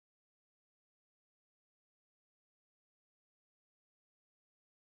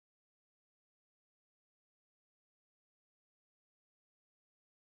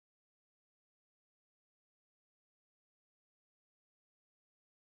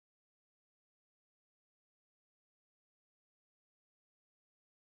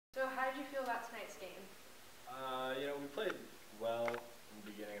So how did you feel about tonight's game? We played well in the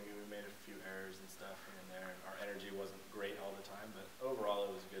beginning. I mean, we made a few errors and stuff here and there, and our energy wasn't great all the time, but overall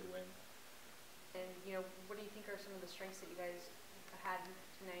it was a good win. And, what do you think are some of the strengths that you guys had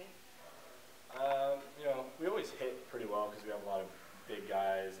tonight? We always hit pretty well because we have a lot of big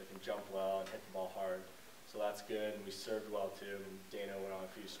guys that can jump well and hit the ball hard. So that's good, and we served well too, and Dejno went on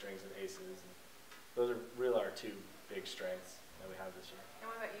a few strings of aces. And those are really our two big strengths that we have this year. And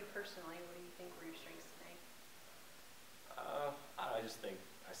what about you personally? What do you think were your strengths tonight? I just think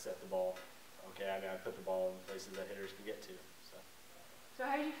I set the ball okay. I mean, I put the ball in places that hitters can get to. So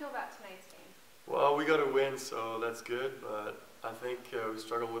how did you feel about tonight's game? Well, we got a win, so that's good, but I think we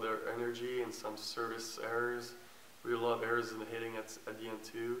struggled with our energy and some service errors. We had a lot of errors in the hitting at the end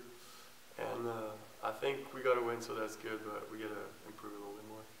too. And I think we got a win, so that's good, but we got to improve a little bit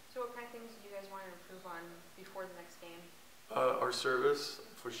more. So what kind of things do you guys want to improve on before the next game? Our service,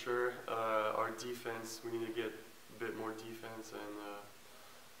 for sure. Our defense, we need to get a bit more defense, and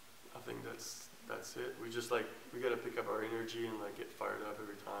I think that's it. We got to pick up our energy and get fired up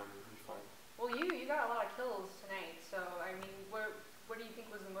every time, and be fine. Well, you got a lot of kills tonight, so I mean, what do you think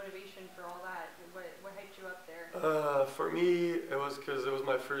was the motivation for all that? What hyped you up there? For me, it was because it was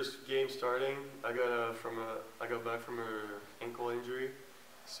my first game starting. I got back from an ankle injury,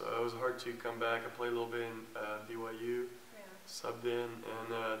 so it was hard to come back. I played a little bit in BYU, subbed in,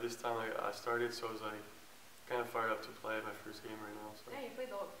 and this time I started, so I was kind of fired up to play my first game right now. So. Yeah, you played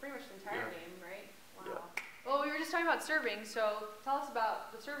pretty much the entire game, right? Wow. Yeah. Well, we were just talking about serving, so tell us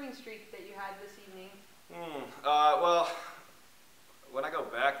about the serving streak that you had this evening. Well, when I go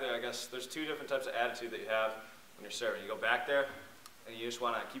back there, I guess there's two different types of attitude that you have when you're serving. You go back there, and you just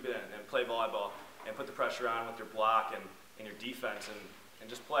want to keep it in and play volleyball and put the pressure on with your block and your defense and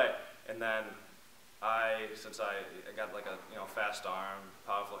just play. And then since I got a fast arm,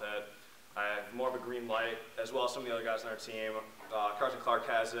 powerful hit, I have more of a green light, as well as some of the other guys on our team. Carson Clark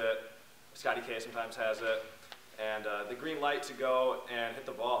has it. Scotty K sometimes has it. And the green light to go and hit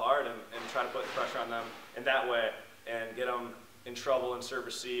the ball hard and try to put the pressure on them in that way and get them in trouble and serve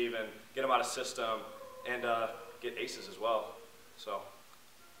receive and get them out of system and get aces as well. So.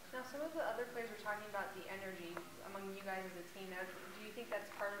 Now, some of the other players were talking about the energy among you guys as a team. Now, do you think that's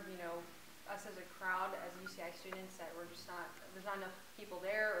part of, us as a crowd, as UCI students, that there's not enough people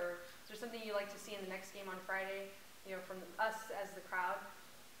there, or is there something you like to see in the next game on Friday, from us as the crowd?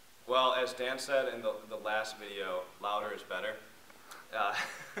 Well, as Dan said in the last video, louder is better,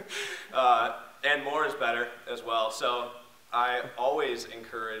 and more is better as well. So I always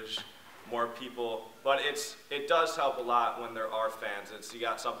encourage more people, but it does help a lot when there are fans. You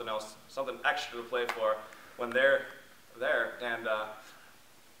got something extra to play for when they're there, and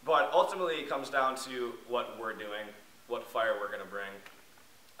but ultimately it comes down to what we're doing, what fire we're going to bring,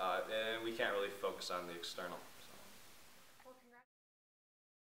 and we can't really focus on the external.